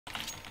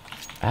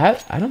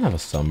I don't have a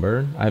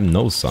sunburn. I have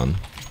no sun.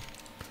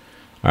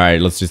 All right,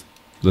 let's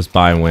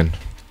buy and win.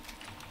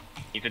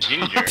 He's a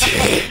ginger.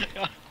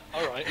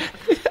 All right.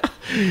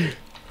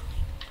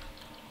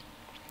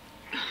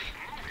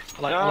 I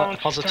like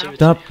the positivity.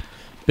 Stop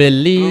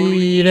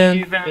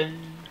believing.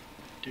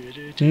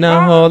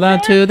 Now hold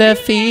on to that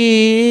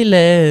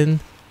feeling.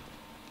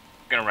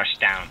 Gonna rush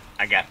down.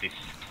 I got this.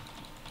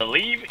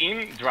 Believe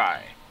in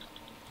dry.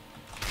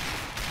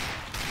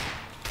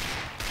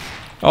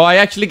 Oh, I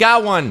actually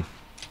got one.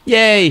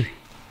 Yay.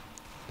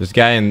 This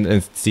guy in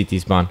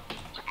CT spawn.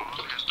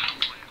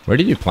 Where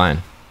did you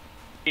plan?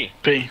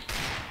 B.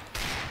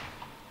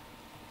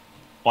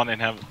 One in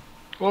heaven.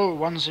 Whoa,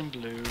 one's in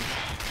blue.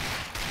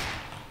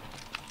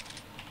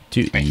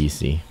 Too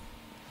easy.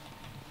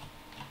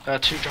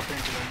 Two dropping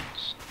into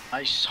lanes.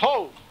 Nice.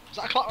 Oh! Is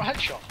that a collateral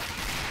headshot?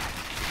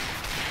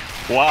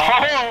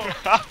 Wow.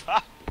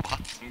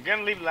 I'm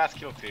gonna leave last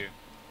kill too.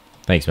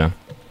 Thanks, man.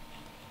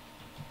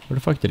 Where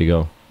the fuck did he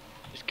go?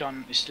 He's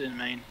gone. He's still in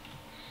main.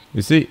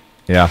 You see?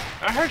 Yeah.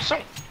 I heard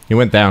some. He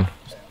went down.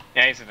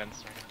 Yeah, he's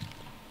events.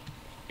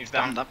 He's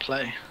down. Damn that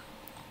play.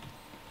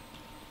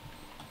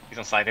 He's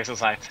on site. He's on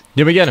site.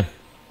 Did we get him?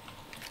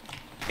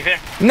 He's here.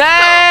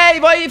 Nay!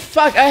 Boy,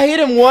 fuck! I hit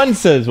him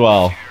once as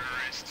well.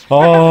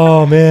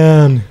 Oh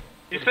man.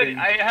 He said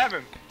I have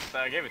him, so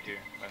I gave it to you.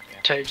 But,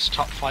 yeah. Tejbz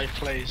top 5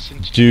 plays.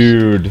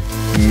 Dude,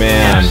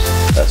 man.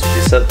 That's what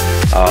she said.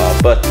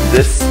 But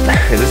this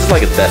is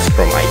like a desk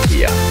from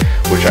IKEA,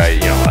 which I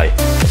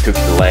took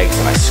the legs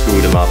and I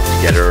screwed them up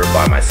together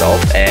by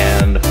myself,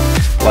 and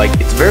like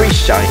it's very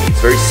shiny,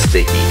 it's very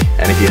sticky,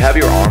 and if you have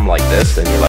your arm like this, then you're like